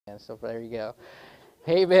So there you go.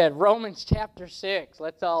 Amen. Romans chapter 6.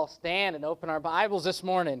 Let's all stand and open our Bibles this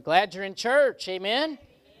morning. Glad you're in church. Amen.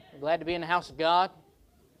 Glad to be in the house of God.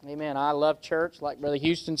 Amen. I love church, like Brother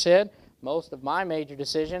Houston said. Most of my major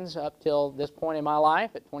decisions up till this point in my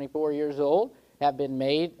life, at 24 years old, have been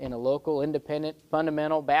made in a local, independent,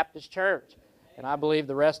 fundamental Baptist church. And I believe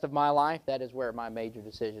the rest of my life, that is where my major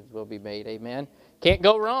decisions will be made. Amen. Can't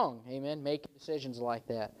go wrong. Amen. Making decisions like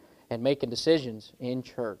that. And making decisions in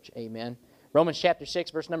church. Amen. Romans chapter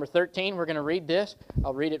 6, verse number 13. We're going to read this.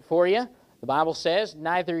 I'll read it for you. The Bible says,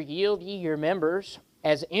 "Neither yield ye your members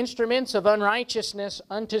as instruments of unrighteousness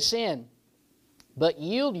unto sin, but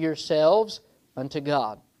yield yourselves unto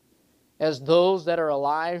God, as those that are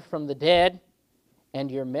alive from the dead, and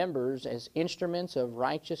your members as instruments of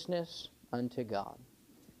righteousness unto God."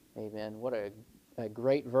 Amen. What a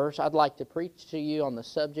great verse. I'd like to preach to you on the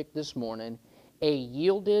subject this morning, a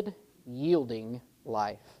yielding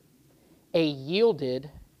life. A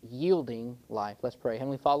yielding life. Let's pray.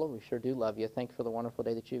 Heavenly Father, we sure do love you. Thank you for the wonderful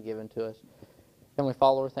day that you've given to us. Heavenly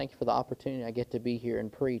Father, thank you for the opportunity I get to be here and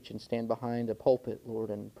preach and stand behind a pulpit, Lord,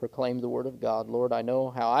 and proclaim the Word of God. Lord, I know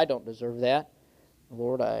how I don't deserve that.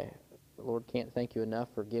 Lord, can't thank you enough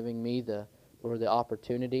for giving me the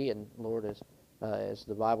opportunity. And Lord, as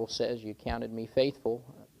the Bible says, you counted me faithful,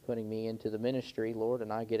 putting me into the ministry, Lord,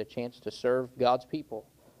 and I get a chance to serve God's people.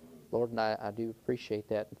 Lord, and I do appreciate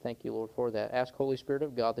that, and thank you, Lord, for that. Ask, Holy Spirit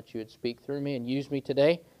of God, that you would speak through me and use me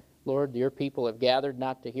today. Lord, your people have gathered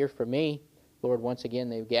not to hear from me. Lord, once again,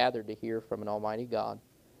 they've gathered to hear from an almighty God.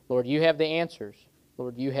 Lord, you have the answers.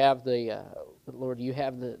 Lord, you have the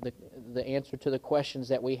answer to the questions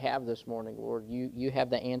that we have this morning. Lord, you have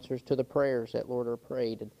the answers to the prayers that, Lord, are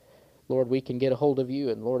prayed. And Lord, we can get a hold of you.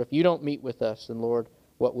 And Lord, if you don't meet with us, then Lord,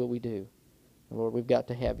 what will we do? And Lord, we've got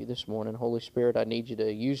to have you this morning. Holy Spirit, I need you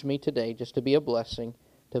to use me today just to be a blessing,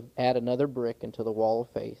 to add another brick into the wall of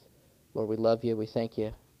faith. Lord, we love you. We thank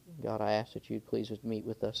you. God, I ask that you'd please meet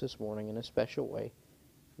with us this morning in a special way.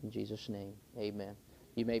 In Jesus' name, amen.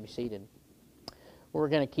 You may be seated. We're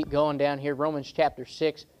going to keep going down here. Romans chapter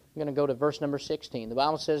 6. I'm going to go to verse number 16. The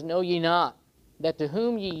Bible says, "Know ye not that to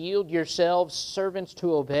whom ye yield yourselves servants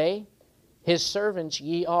to obey, his servants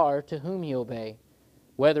ye are to whom ye obey,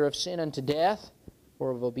 whether of sin unto death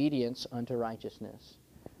or of obedience unto righteousness."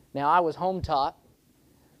 Now, I was home taught,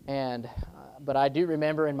 but I do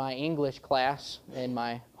remember in my English class in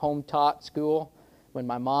my home taught school, when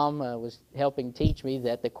my mom was helping teach me,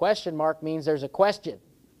 that the question mark means there's a question.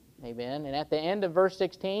 Amen. And at the end of verse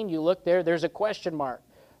 16, you look there, there's a question mark.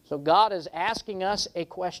 So God is asking us a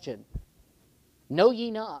question. "Know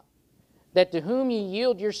ye not that to whom ye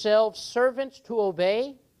yield yourselves servants to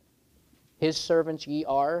obey, his servants ye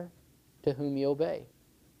are to whom ye obey,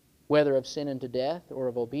 whether of sin unto death or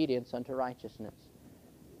of obedience unto righteousness."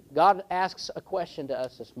 God asks a question to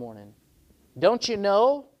us this morning. Don't you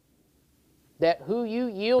know that who you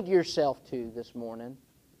yield yourself to this morning,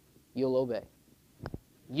 you'll obey?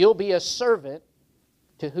 You'll be a servant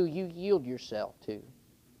to who you yield yourself to.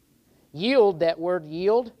 Yield, that word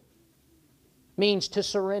yield, means to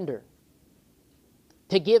surrender,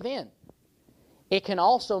 to give in. It can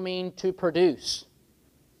also mean to produce.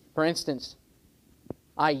 For instance,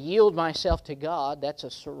 I yield myself to God, that's a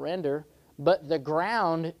surrender, but the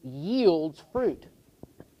ground yields fruit.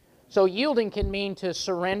 So yielding can mean to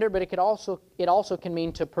surrender, but it also can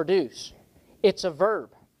mean to produce. It's a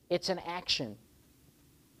verb. It's an action.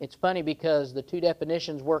 It's funny because the two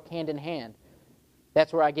definitions work hand in hand.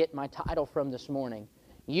 That's where I get my title from this morning.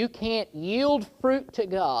 You can't yield fruit to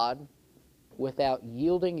God without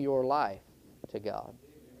yielding your life to God.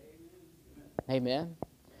 Amen.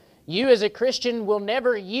 You as a Christian will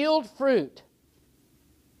never yield fruit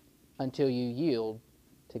until you yield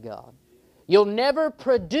to God. You'll never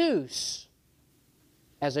produce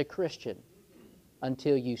as a Christian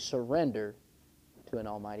until you surrender to an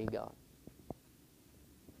almighty God.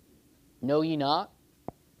 "Know ye not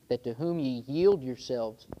that to whom ye yield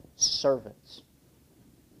yourselves servants?"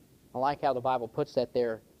 I like how the Bible puts that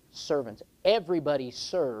there, servants. Everybody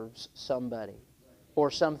serves somebody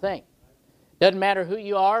or something. Doesn't matter who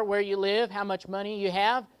you are, where you live, how much money you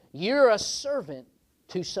have, you're a servant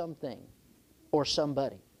to something or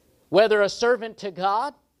somebody. Whether a servant to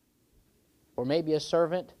God or maybe a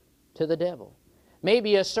servant to the devil.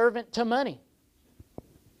 Maybe a servant to money.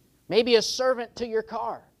 Maybe a servant to your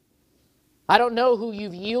car. I don't know who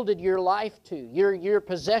you've yielded your life to, your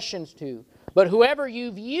possessions to, but whoever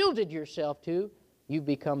you've yielded yourself to, you've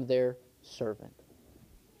become their servant.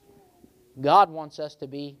 God wants us to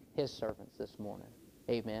be His servants this morning.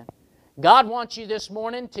 Amen. God wants you this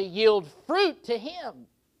morning to yield fruit to Him.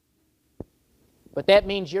 But that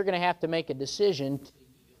means you're going to have to make a decision to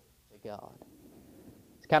yield to God.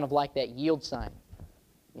 It's kind of like that yield sign.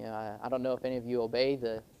 You know, I don't know if any of you obey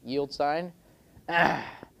the yield sign.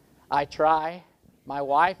 I try. My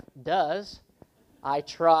wife does. I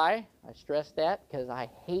try. I stress that because I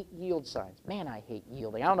hate yield signs. Man, I hate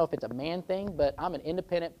yielding. I don't know if it's a man thing, but I'm an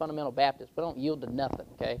independent fundamental Baptist. We don't yield to nothing,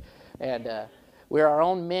 okay? And we're our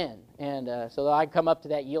own men. And so I come up to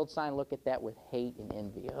that yield sign, look at that with hate and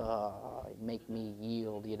envy. Oh, it make me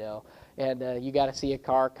yield, you know. And you got to see a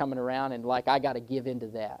car coming around, and like I got to give in to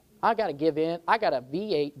that. I got to give in. I got a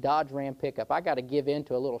V8 Dodge Ram pickup. I got to give in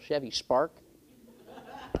to a little Chevy Spark.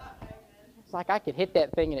 It's like I could hit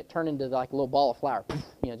that thing and it turned into like a little ball of flour.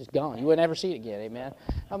 You know, just gone. You would never see it again, amen?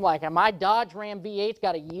 I'm like, my Dodge Ram V8's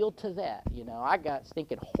got to yield to that. You know, I got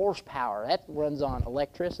stinking horsepower. That runs on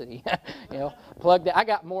electricity. You know, plugged in. I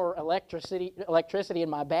got more electricity in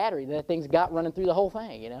my battery than that thing's got running through the whole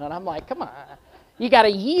thing, you know? And I'm like, come on. You got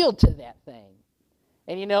to yield to that thing.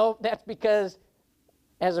 And you know, that's because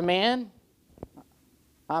as a man,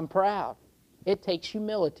 I'm proud. It takes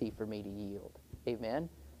humility for me to yield. Amen.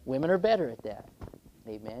 Women are better at that.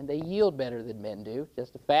 Amen. They yield better than men do.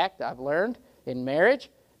 Just a fact I've learned in marriage.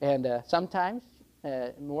 And sometimes,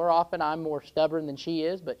 more often, I'm more stubborn than she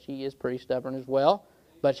is, but she is pretty stubborn as well.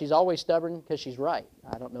 But she's always stubborn because she's right.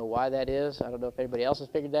 I don't know why that is. I don't know if anybody else has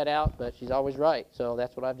figured that out, but she's always right. So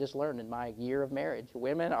that's what I've just learned in my year of marriage.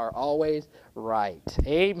 Women are always right.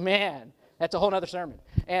 Amen. That's a whole other sermon.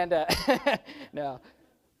 And no.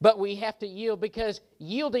 But we have to yield because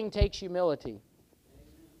yielding takes humility.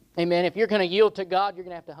 Amen. If you're going to yield to God, you're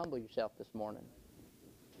going to have to humble yourself this morning.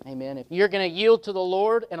 Amen. If you're going to yield to the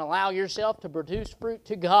Lord and allow yourself to produce fruit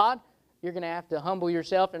to God, you're going to have to humble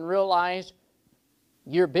yourself and realize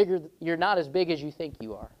you're not as big as you think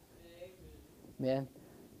you are. Amen.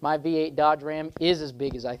 My V8 Dodge Ram is as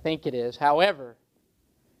big as I think it is. However,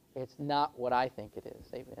 it's not what I think it is.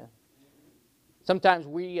 Amen. Sometimes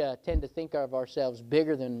we tend to think of ourselves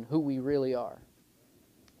bigger than who we really are.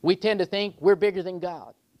 We tend to think we're bigger than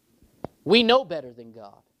God. We know better than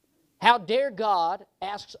God. How dare God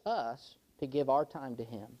ask us to give our time to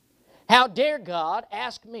Him? How dare God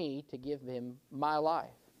ask me to give Him my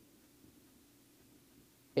life?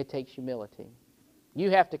 It takes humility.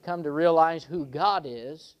 You have to come to realize who God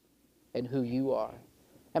is and who you are.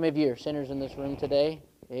 How many of you are sinners in this room today?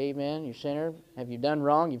 Amen. You're a sinner. Have you done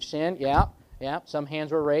wrong? You've sinned? Yeah. Yeah. Some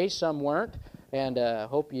hands were raised, some weren't. And I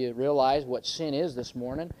hope you realize what sin is this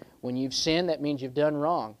morning. When you've sinned, that means you've done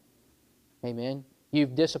wrong. Amen.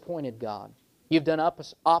 You've disappointed God. You've done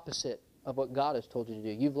opposite of what God has told you to do.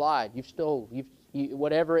 You've lied. You've stole.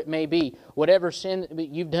 Whatever it may be. Whatever sin,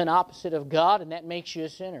 you've done opposite of God, and that makes you a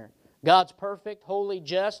sinner. God's perfect, holy,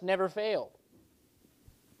 just, never failed.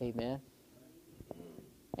 Amen.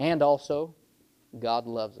 And also, God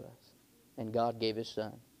loves us. And God gave His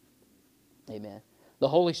Son. Amen. The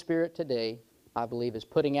Holy Spirit today, I believe, is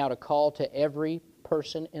putting out a call to every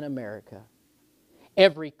person in America,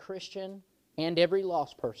 every Christian and every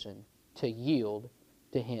lost person, to yield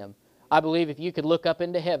to Him. I believe if you could look up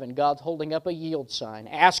into heaven, God's holding up a yield sign,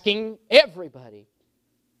 asking everybody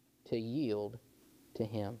to yield to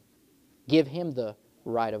Him. Give Him the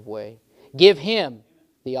right of way. Give Him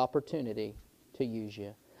the opportunity to use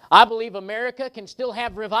you. I believe America can still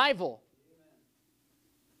have revival,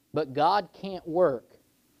 but God can't work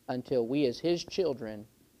until we as His children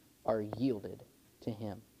are yielded to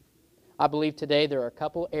Him. I believe today there are a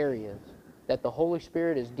couple areas that the Holy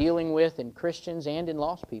Spirit is dealing with in Christians and in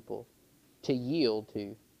lost people to yield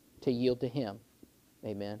to Him.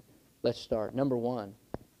 Amen. Let's start. Number one,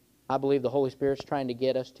 I believe the Holy Spirit's trying to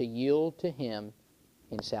get us to yield to Him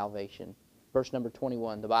in salvation. Verse number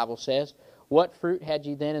 21, the Bible says, "What fruit had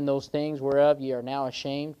ye then in those things whereof ye are now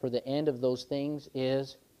ashamed? For the end of those things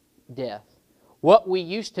is death." What we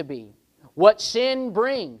used to be, what sin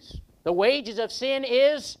brings, the wages of sin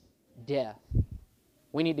is death.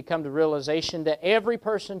 We need to come to realization that every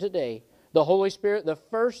person today, the Holy Spirit, the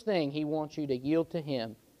first thing He wants you to yield to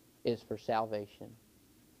Him is for salvation.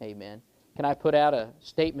 Amen. Can I put out a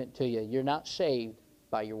statement to you? You're not saved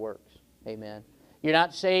by your works. Amen. You're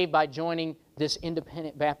not saved by joining this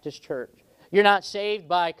independent Baptist church. You're not saved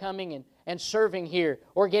by coming and serving here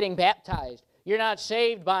or getting baptized. You're not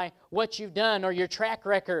saved by what you've done or your track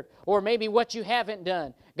record or maybe what you haven't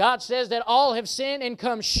done. God says that all have sinned and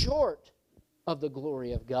come short of the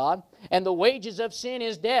glory of God. And the wages of sin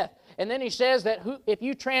is death. And then He says that if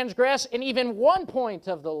you transgress in even one point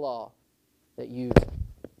of the law, that you've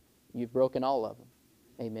broken all of them.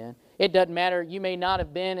 Amen. It doesn't matter. You may not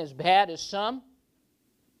have been as bad as some,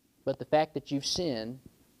 but the fact that you've sinned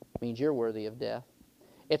means you're worthy of death.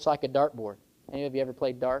 It's like a dartboard. Any of you ever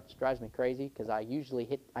played darts? Drives me crazy because I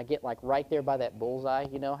usually I get like right there by that bullseye,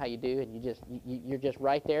 you know how you do, and you're just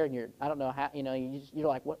right there, and I don't know how, you're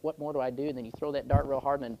like, what more do I do? And then you throw that dart real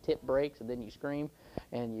hard, and then the tip breaks, and then you scream,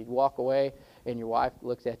 and you walk away, and your wife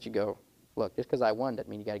looks at you, go, look, just because I won doesn't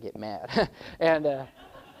mean you got to get mad. And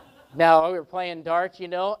now we were playing darts,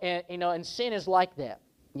 and sin is like that.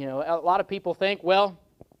 A lot of people think, well,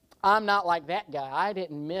 I'm not like that guy. I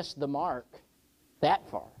didn't miss the mark that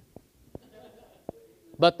far.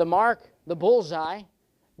 But the mark, the bullseye,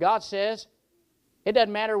 God says, it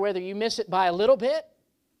doesn't matter whether you miss it by a little bit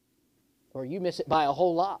or you miss it by a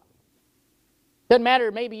whole lot. Doesn't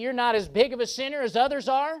matter, maybe you're not as big of a sinner as others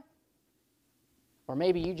are, or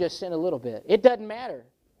maybe you just sin a little bit. It doesn't matter.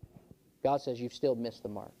 God says you've still missed the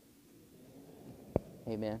mark.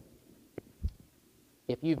 Amen.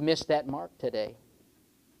 If you've missed that mark today,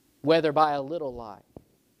 whether by a little lie,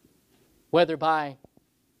 whether by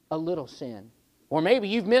a little sin, or maybe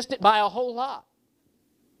you've missed it by a whole lot,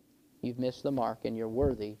 you've missed the mark and you're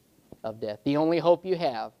worthy of death. The only hope you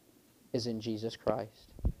have is in Jesus Christ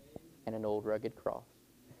and an old rugged cross.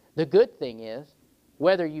 The good thing is,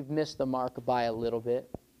 whether you've missed the mark by a little bit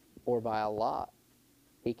or by a lot,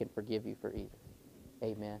 He can forgive you for either.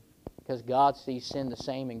 Amen. Because God sees sin the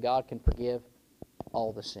same, and God can forgive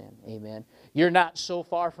all the sin. Amen. You're not so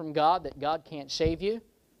far from God that God can't save you.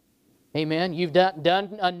 Amen. You've not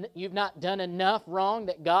done enough wrong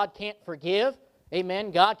that God can't forgive.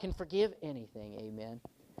 Amen. God can forgive anything. Amen.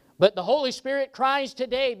 But the Holy Spirit cries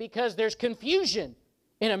today because there's confusion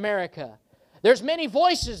in America. There's many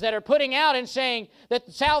voices that are putting out and saying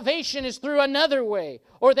that salvation is through another way,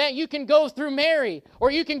 or that you can go through Mary,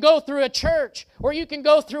 or you can go through a church, or you can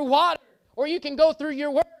go through water, or you can go through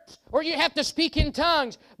your works, or you have to speak in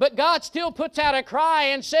tongues. But God still puts out a cry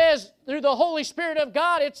and says, through the Holy Spirit of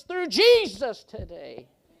God, it's through Jesus today.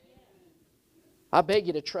 I beg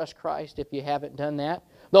you to trust Christ if you haven't done that.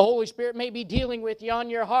 The Holy Spirit may be dealing with you on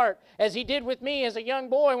your heart, as He did with me as a young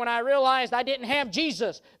boy when I realized I didn't have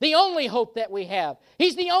Jesus, the only hope that we have.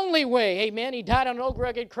 He's the only way, amen. He died on an old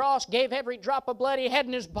rugged cross, gave every drop of blood He had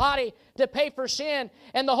in His body to pay for sin,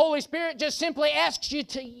 and the Holy Spirit just simply asks you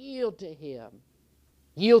to yield to Him.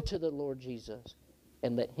 Yield to the Lord Jesus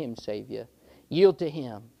and let Him save you. Yield to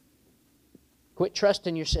Him. Quit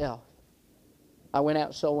trusting yourself. I went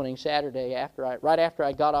out soul winning Saturday right after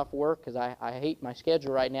I got off work, because I hate my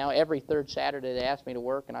schedule right now. Every third Saturday they ask me to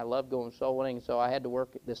work, and I love going soul winning, so I had to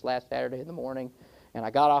work this last Saturday in the morning. And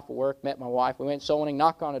I got off of work, met my wife. We went soul winning,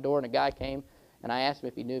 knocked on the door, and a guy came, and I asked him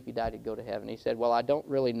if he knew if he died he'd go to heaven. He said, well, I don't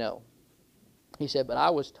really know. He said, but I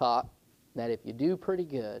was taught that if you do pretty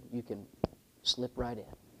good, you can slip right in.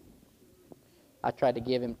 I tried to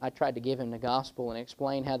give him the gospel and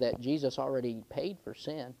explain how that Jesus already paid for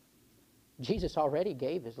sin. Jesus already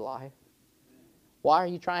gave His life. Why are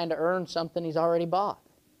you trying to earn something He's already bought?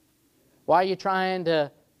 Why are you trying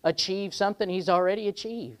to achieve something He's already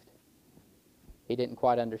achieved? He didn't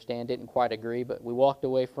quite understand, didn't quite agree, but we walked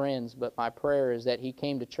away friends. But my prayer is that he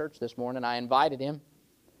came to church this morning. I invited him.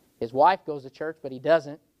 His wife goes to church, but he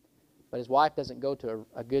doesn't. But his wife doesn't go to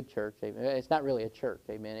a good church. Amen. It's not really a church,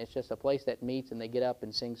 amen. It's just a place that meets and they get up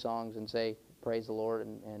and sing songs and say, praise the Lord,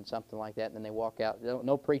 and something like that, and then they walk out.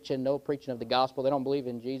 No preaching of the gospel. They don't believe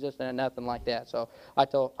in Jesus, and nothing like that. So I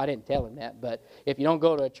didn't tell him that, but if you don't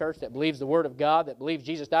go to a church that believes the Word of God, that believes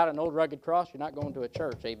Jesus died on an old rugged cross, you're not going to a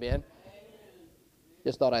church, amen.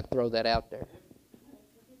 Just thought I'd throw that out there.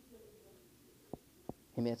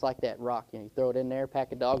 Amen. It's like that rock. You throw it in there,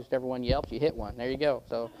 pack of dogs, if everyone yelps, you hit one. There you go.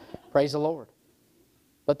 So praise the Lord.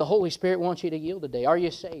 But the Holy Spirit wants you to yield today. Are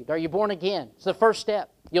you saved? Are you born again? It's the first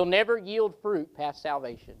step. You'll never yield fruit past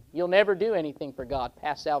salvation. You'll never do anything for God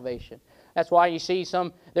past salvation. That's why you see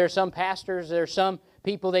there are some pastors, there are some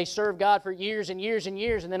people, they serve God for years and years and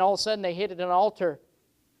years, and then all of a sudden they hit an altar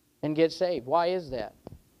and get saved. Why is that?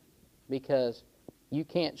 Because you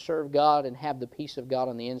can't serve God and have the peace of God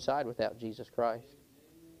on the inside without Jesus Christ.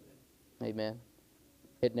 Amen.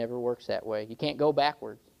 It never works that way. You can't go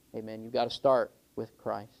backwards. Amen. You've got to start with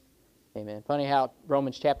Christ. Amen. Funny how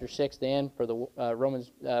Romans chapter 6 then, for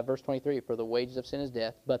the verse 23, for the wages of sin is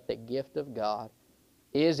death, but the gift of God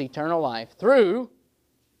is eternal life through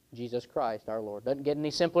Jesus Christ our Lord. Doesn't get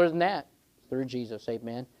any simpler than that. It's through Jesus.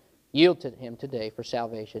 Amen. Yield to Him today for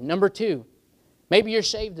salvation. Number 2, maybe you're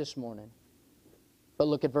saved this morning, but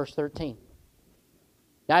look at verse 13.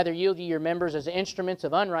 Neither yield ye your members as instruments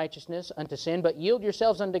of unrighteousness unto sin, but yield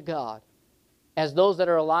yourselves unto God as those that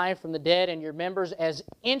are alive from the dead, and your members as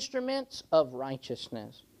instruments of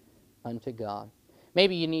righteousness unto God.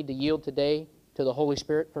 Maybe you need to yield today to the Holy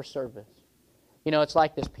Spirit for service. You know, it's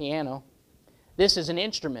like this piano. This is an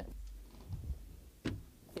instrument.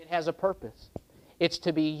 has a purpose. It's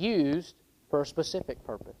to be used for a specific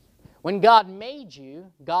purpose. When God made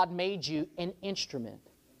you an instrument.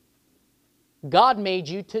 God made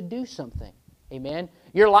you to do something. Amen?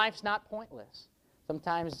 Your life's not pointless.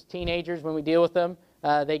 Sometimes teenagers, when we deal with them,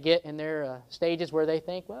 they get in their stages where they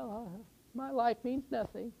think, well, my life means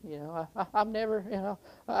nothing. You know, I'm never, you know,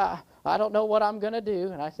 I don't know what I'm going to do.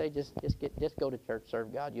 And I say, just go to church,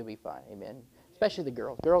 serve God, you'll be fine. Amen. Especially the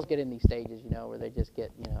girls. Girls get in these stages, you know, where they just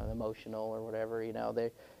get, you know, emotional or whatever. You know,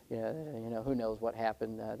 who knows what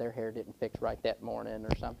happened? Their hair didn't fix right that morning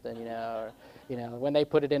or something. When they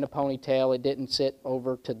put it in a ponytail, it didn't sit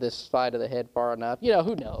over to this side of the head far enough. You know,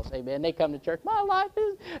 who knows? Amen. They come to church. My life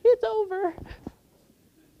it's over.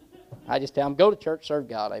 I just tell them, go to church, serve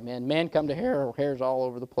God, amen. Men come to hair's all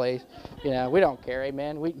over the place. You know, we don't care,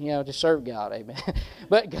 amen. We, just serve God, amen.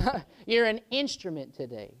 But God, you're an instrument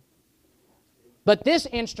today. But this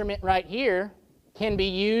instrument right here can be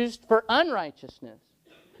used for unrighteousness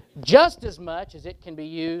just as much as it can be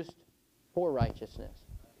used for righteousness.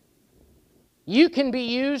 You can be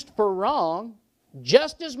used for wrong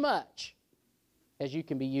just as much as you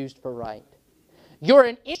can be used for right. You're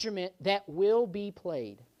an instrument that will be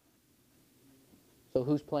played. So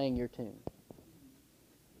who's playing your tune?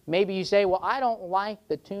 Maybe you say, well, I don't like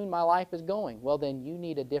the tune my life is going. Well, then you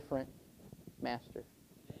need a different master.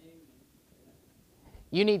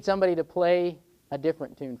 You need somebody to play a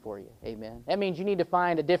different tune for you. Amen. That means you need to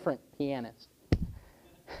find a different pianist.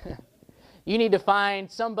 You need to find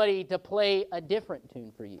somebody to play a different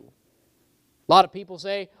tune for you. A lot of people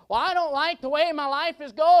say, well, I don't like the way my life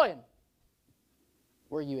is going.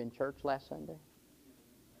 Were you in church last Sunday?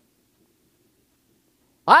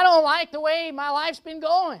 I don't like the way my life's been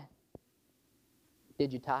going.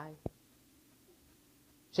 Did you tithe?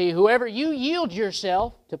 See, whoever you yield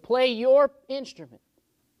yourself to play your instrument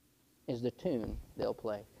is the tune they'll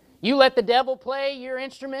play. You let the devil play your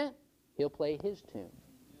instrument, he'll play his tune.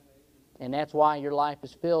 And that's why your life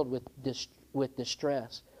is filled with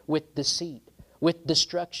distress, with deceit, with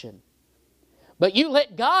destruction. But you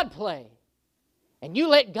let God play, and you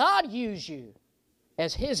let God use you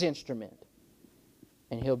as His instrument,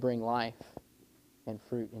 and He'll bring life and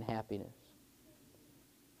fruit and happiness.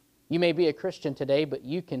 You may be a Christian today, but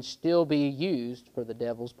you can still be used for the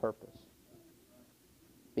devil's purpose.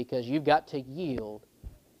 Because you've got to yield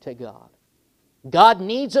to God. God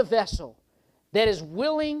needs a vessel that is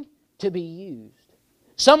willing to be used.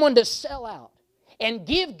 Someone to sell out and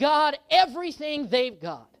give God everything they've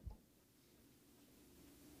got.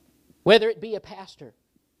 Whether it be a pastor,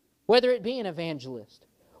 whether it be an evangelist,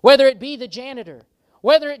 whether it be the janitor,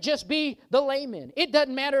 whether it just be the layman. It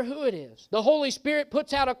doesn't matter who it is. The Holy Spirit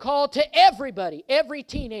puts out a call to everybody, every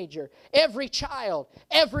teenager, every child,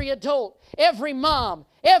 every adult, every mom,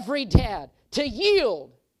 every dad, to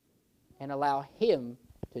yield and allow Him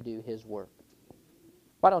to do His work.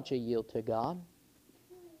 Why don't you yield to God?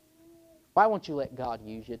 Why won't you let God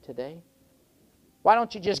use you today? Why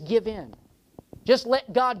don't you just give in? Just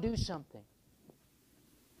let God do something.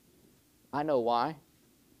 I know why.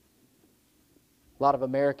 A lot of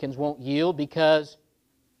Americans won't yield because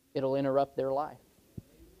it'll interrupt their life.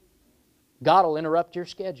 God will interrupt your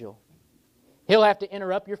schedule. He'll have to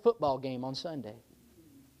interrupt your football game on Sunday.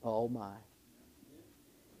 Oh my.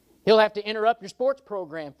 He'll have to interrupt your sports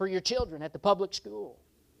program for your children at the public school.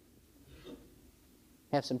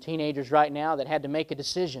 I have some teenagers right now that had to make a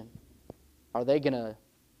decision. Are they going to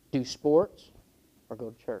do sports or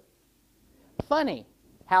go to church? Funny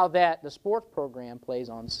how the sports program plays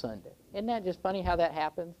on Sunday. Isn't that just funny how that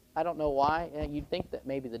happens? I don't know why. You'd think that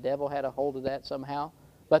maybe the devil had a hold of that somehow.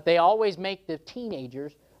 But they always make the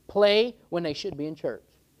teenagers play when they should be in church.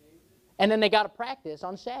 And then they got to practice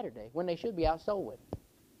on Saturday when they should be out soul winning.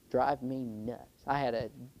 Drive me nuts. I had a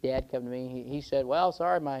dad come to me. He said, well,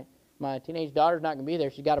 sorry, my teenage daughter's not going to be there.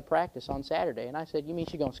 She's got to practice on Saturday. And I said, you mean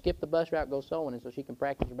she's going to skip the bus route and go soul winning so she can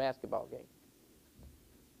practice her basketball game?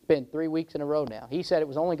 It's been 3 weeks in a row now. He said it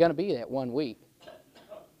was only going to be that 1 week.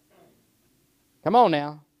 Come on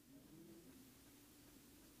now.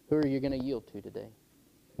 Who are you going to yield to today?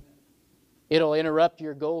 It'll interrupt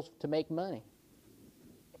your goals to make money.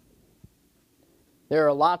 There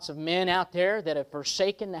are lots of men out there that have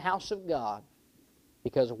forsaken the house of God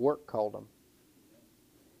because work called them.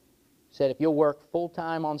 Said, if you'll work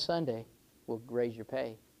full-time on Sunday, we'll raise your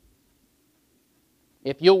pay.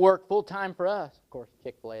 If you'll work full-time for us, of course,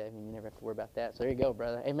 Chick-fil-A, I mean, you never have to worry about that. So there you go,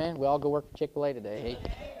 brother. Amen. We all go work for Chick-fil-A today.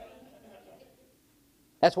 Hey.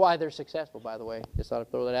 That's why they're successful, by the way. Just thought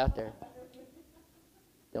I'd throw that out there.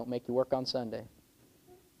 Don't make you work on Sunday.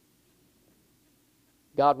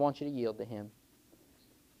 God wants you to yield to Him.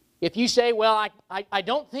 If you say, well, I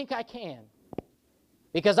don't think I can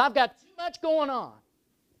because I've got too much going on.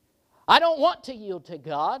 I don't want to yield to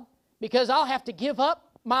God because I'll have to give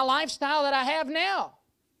up my lifestyle that I have now.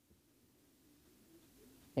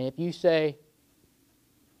 And if you say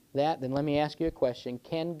that, then let me ask you a question.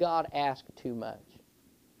 Can God ask too much?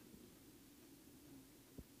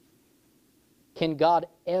 Can God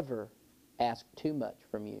ever ask too much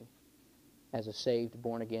from you as a saved,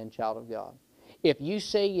 born-again child of God? If you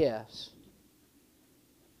say yes,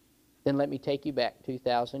 then let me take you back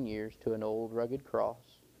 2,000 years to an old rugged cross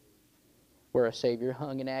where a Savior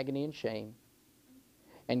hung in agony and shame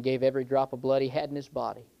and gave every drop of blood He had in His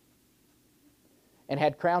body and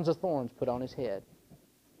had crowns of thorns put on His head.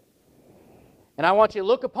 And I want you to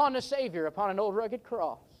look upon the Savior upon an old rugged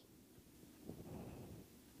cross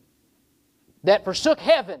that forsook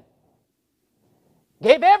heaven,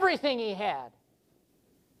 gave everything He had.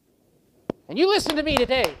 And you listen to me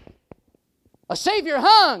today. A Savior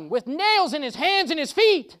hung with nails in His hands and His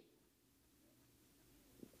feet.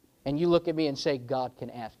 And you look at me and say, God can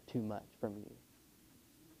ask too much from you.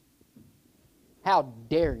 How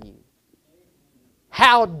dare you?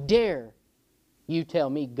 How dare you tell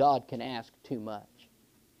me God can ask too much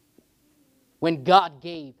when God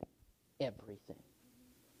gave everything?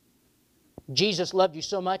 Jesus loved you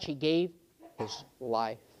so much He gave His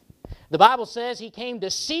life. The Bible says He came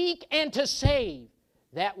to seek and to save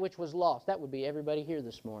that which was lost. That would be everybody here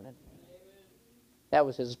this morning. That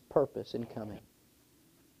was His purpose in coming.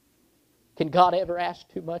 Can God ever ask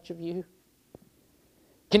too much of you?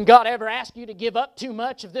 Can God ever ask you to give up too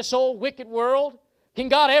much of this old wicked world? Can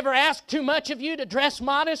God ever ask too much of you to dress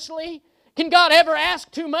modestly? Can God ever ask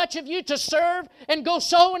too much of you to serve and go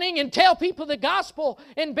sowing and tell people the gospel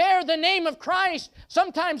and bear the name of Christ,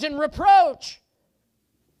 sometimes in reproach?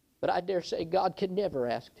 But I dare say God can never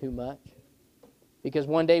ask too much. Because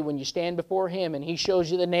one day when you stand before Him and He shows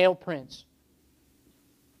you the nail prints,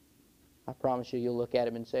 I promise you, you'll look at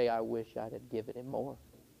Him and say, I wish I'd have given Him more.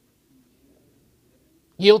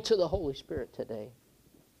 Yield to the Holy Spirit today.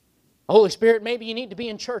 Holy Spirit, maybe you need to be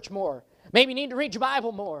in church more. Maybe you need to read your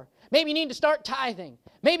Bible more. Maybe you need to start tithing.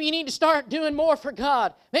 Maybe you need to start doing more for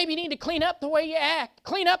God. Maybe you need to clean up the way you act,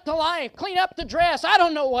 clean up the life, clean up the dress. I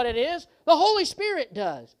don't know what it is. The Holy Spirit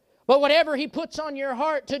does. But whatever He puts on your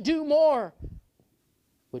heart to do more,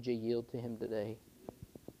 would you yield to Him today?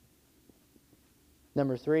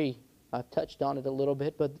 Number 3, I've touched on it a little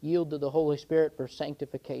bit, but yield to the Holy Spirit for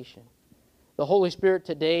sanctification. The Holy Spirit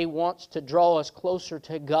today wants to draw us closer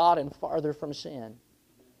to God and farther from sin.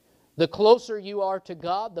 The closer you are to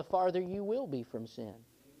God, the farther you will be from sin.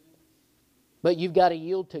 But you've got to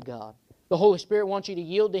yield to God. The Holy Spirit wants you to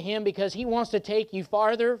yield to Him because He wants to take you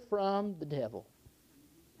farther from the devil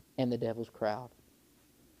and the devil's crowd.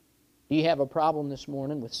 Do you have a problem this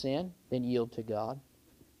morning with sin? Then yield to God.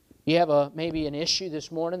 You have maybe an issue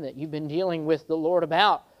this morning that you've been dealing with the Lord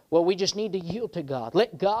about. Well, we just need to yield to God.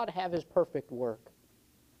 Let God have His perfect work.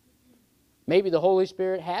 Maybe the Holy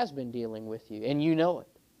Spirit has been dealing with you and you know it.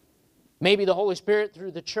 Maybe the Holy Spirit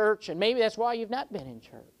through the church, and maybe that's why you've not been in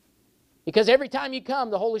church. Because every time you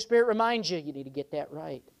come, the Holy Spirit reminds you, you need to get that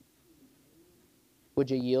right.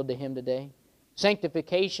 Would you yield to Him today?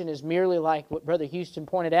 Sanctification is merely like what Brother Houston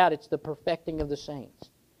pointed out. It's the perfecting of the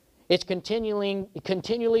saints. It's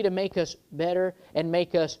continually to make us better and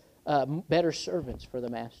make us better servants for the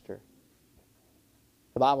Master.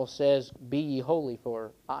 The Bible says, be ye holy,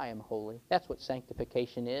 for I am holy. That's what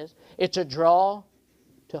sanctification is. It's a draw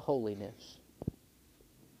to holiness.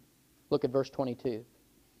 Look at verse 22. If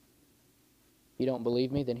you don't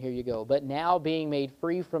believe me, then here you go. But now, being made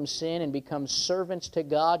free from sin and become servants to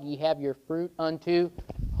God, ye have your fruit unto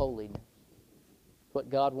holiness. That's what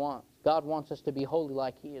God wants. God wants us to be holy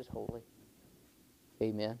like He is holy.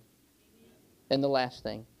 Amen. And the last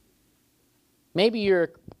thing. Maybe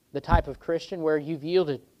you're the type of Christian where you've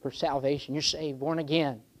yielded for salvation. You're saved, born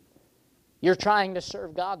again. You're trying to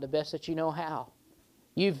serve God the best that you know how.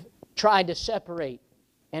 You've tried to separate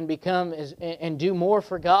and become and do more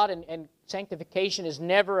for God, and sanctification is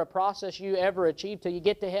never a process you ever achieve till you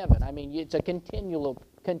get to heaven. I mean, it's a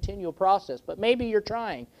continual process. But maybe you're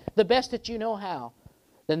trying the best that you know how.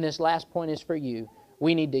 Then this last point is for you.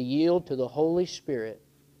 We need to yield to the Holy Spirit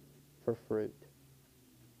for fruit.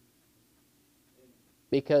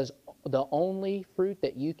 Because the only fruit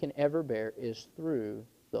that you can ever bear is through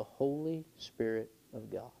the Holy Spirit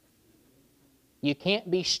of God. You can't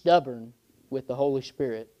be stubborn with the Holy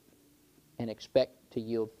Spirit and expect to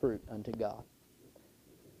yield fruit unto God.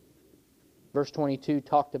 Verse 22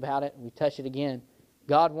 talked about it. We touch it again.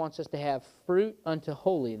 God wants us to have fruit unto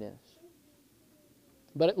holiness.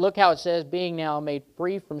 But look how it says, being now made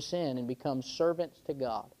free from sin and become servants to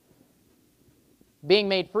God. Being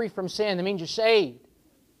made free from sin, that means you're saved.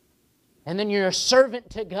 And then you're a servant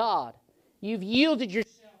to God. You've yielded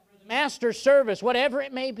yourself for the master's service, whatever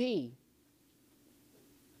it may be.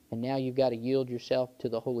 And now you've got to yield yourself to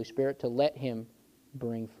the Holy Spirit to let Him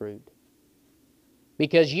bring fruit.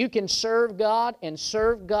 Because you can serve God and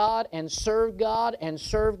serve God and serve God and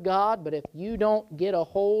serve God, but if you don't get a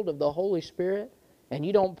hold of the Holy Spirit and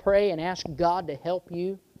you don't pray and ask God to help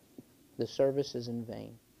you, the service is in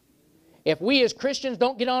vain. If we as Christians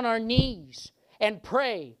don't get on our knees and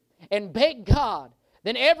pray and beg God,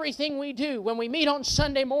 then everything we do when we meet on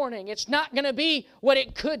Sunday morning, it's not going to be what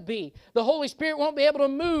it could be. The Holy Spirit won't be able to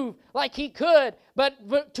move like He could.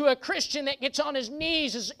 But to a Christian that gets on his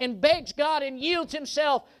knees and begs God and yields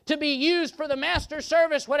himself to be used for the master's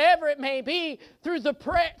service, whatever it may be, through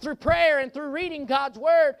prayer and through reading God's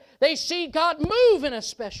Word, they see God move in a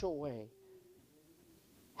special way.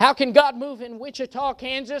 How can God move in Wichita,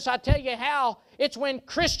 Kansas? I tell you how. It's when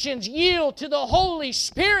Christians yield to the Holy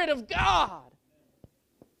Spirit of God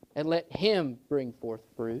and let Him bring forth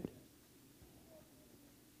fruit.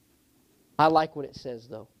 I like what it says,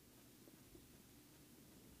 though.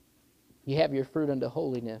 You have your fruit unto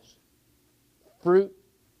holiness. Fruit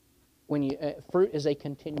is a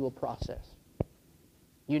continual process.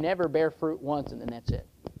 You never bear fruit once and then that's it.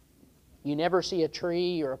 You never see a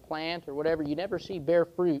tree or a plant or whatever. You never see bear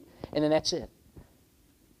fruit and then that's it.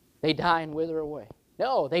 They die and wither away.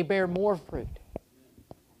 No, they bear more fruit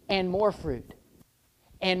and more fruit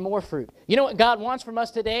and more fruit. You know what God wants from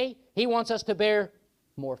us today? He wants us to bear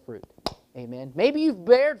more fruit. Amen. Maybe you've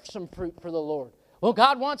bared some fruit for the Lord. Well,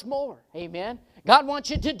 God wants more. Amen. God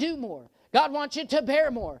wants you to do more. God wants you to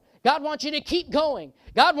bear more. God wants you to keep going.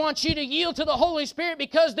 God wants you to yield to the Holy Spirit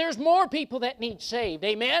because there's more people that need saved.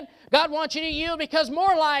 Amen. God wants you to yield because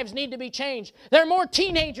more lives need to be changed. There are more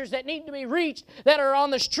teenagers that need to be reached that are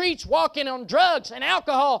on the streets walking on drugs and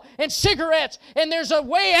alcohol and cigarettes. And there's a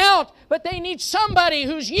way out, but they need somebody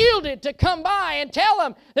who's yielded to come by and tell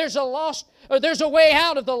them there's a way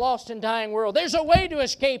out of the lost and dying world. There's a way to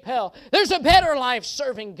escape hell. There's a better life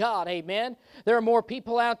serving God. Amen. There are more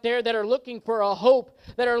people out there that are looking for a hope,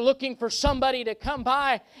 that are looking for somebody to come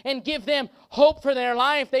by and give them hope for their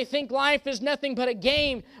life. They think life is nothing but a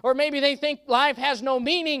game, or maybe they think life has no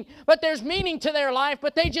meaning, but there's meaning to their life,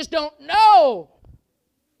 but they just don't know.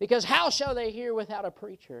 Because how shall they hear without a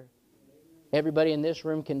preacher? Everybody in this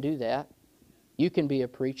room can do that. You can be a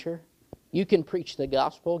preacher. You can preach the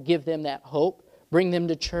gospel, give them that hope, bring them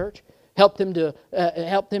to church, help them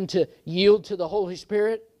to yield to the Holy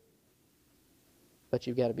Spirit. But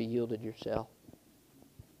you've got to be yielded yourself.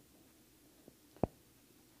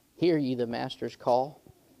 Hear ye the Master's call.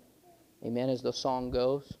 Amen, as the song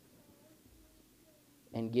goes.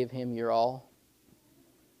 And give Him your all.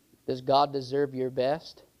 Does God deserve your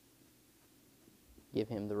best? Give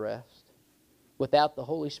Him the rest. Without the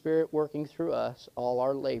Holy Spirit working through us, all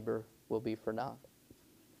our labor will be for naught.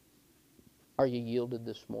 Are you yielded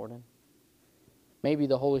this morning? Maybe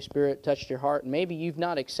the Holy Spirit touched your heart, and maybe you've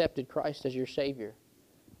not accepted Christ as your Savior.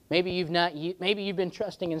 Maybe you've been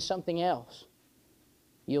trusting in something else.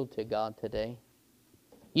 Yield to God today.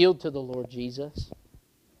 Yield to the Lord Jesus.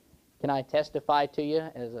 Can I testify to you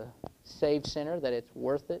as a saved sinner that it's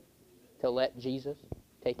worth it to let Jesus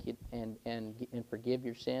take you and forgive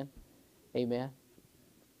your sin? Amen.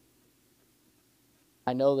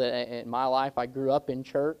 I know that in my life I grew up in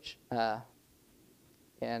church, and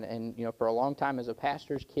you know, for a long time as a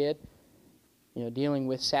pastor's kid, you know, dealing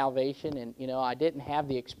with salvation, and you know, I didn't have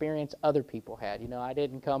the experience other people had. You know, I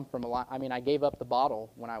didn't come from a lot. I mean, I gave up the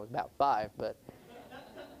bottle when I was about 5, but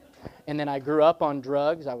and then I grew up on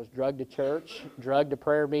drugs. I was drugged to church, drugged to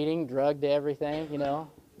prayer meeting, drugged to everything. You know,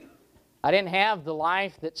 I didn't have the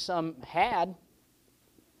life that some had.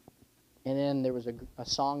 And then there was a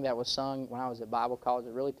song that was sung when I was at Bible college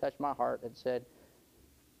that really touched my heart. It said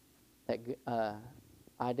that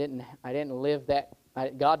I didn't live that.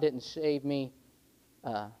 God didn't save me.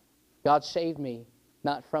 God saved me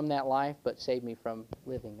not from that life, but saved me from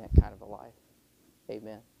living that kind of a life.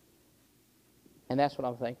 Amen. And that's what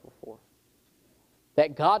I'm thankful for.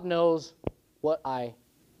 That God knows what I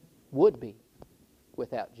would be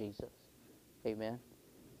without Jesus. Amen.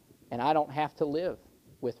 And I don't have to live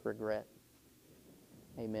with regret.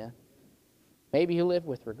 Amen. Maybe you live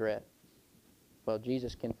with regret. Well,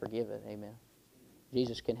 Jesus can forgive it. Amen.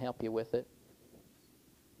 Jesus can help you with it.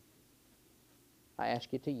 I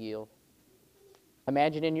ask you to yield.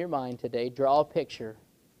 Imagine in your mind today, draw a picture.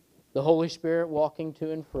 The Holy Spirit walking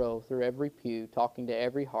to and fro through every pew, talking to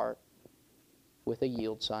every heart with a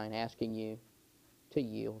yield sign, asking you to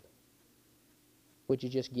yield? Would you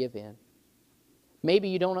just give in? Maybe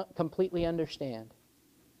you don't completely understand.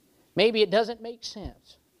 Maybe it doesn't make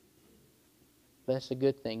sense. But that's a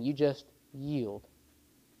good thing. You just yield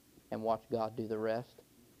and watch God do the rest.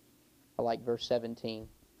 I like verse 17.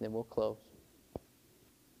 Then we'll close.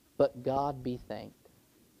 But God be thanked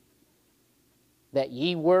that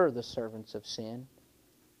ye were the servants of sin,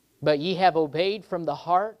 but ye have obeyed from the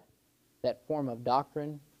heart that form of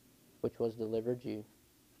doctrine which was delivered you.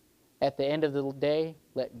 At the end of the day,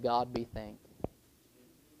 let God be thanked.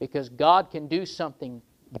 Because God can do something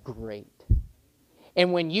great.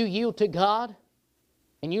 And when you yield to God,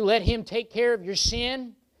 and you let Him take care of your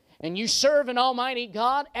sin, and you serve an almighty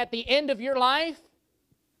God, at the end of your life,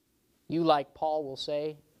 you, like Paul will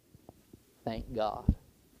say, thank God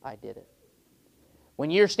I did it. When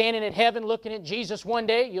you're standing at heaven looking at Jesus one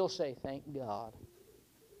day, you'll say, thank God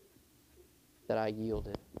that I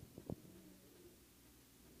yielded.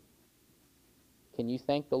 Can you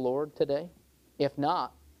thank the Lord today? If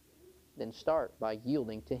not, then start by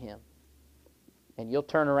yielding to Him. And you'll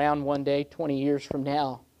turn around one day, 20 years from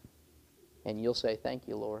now, and you'll say, thank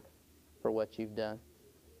you, Lord, for what you've done.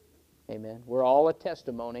 Amen. We're all a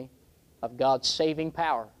testimony of God's saving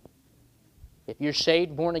power. If you're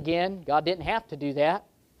saved, born again, God didn't have to do that,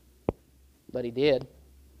 but He did.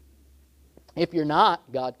 If you're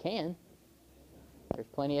not, God can. There's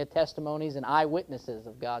plenty of testimonies and eyewitnesses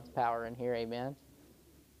of God's power in here. Amen.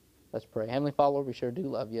 Let's pray. Heavenly Father, Lord, we sure do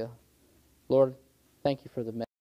love you. Lord, thank you for the message.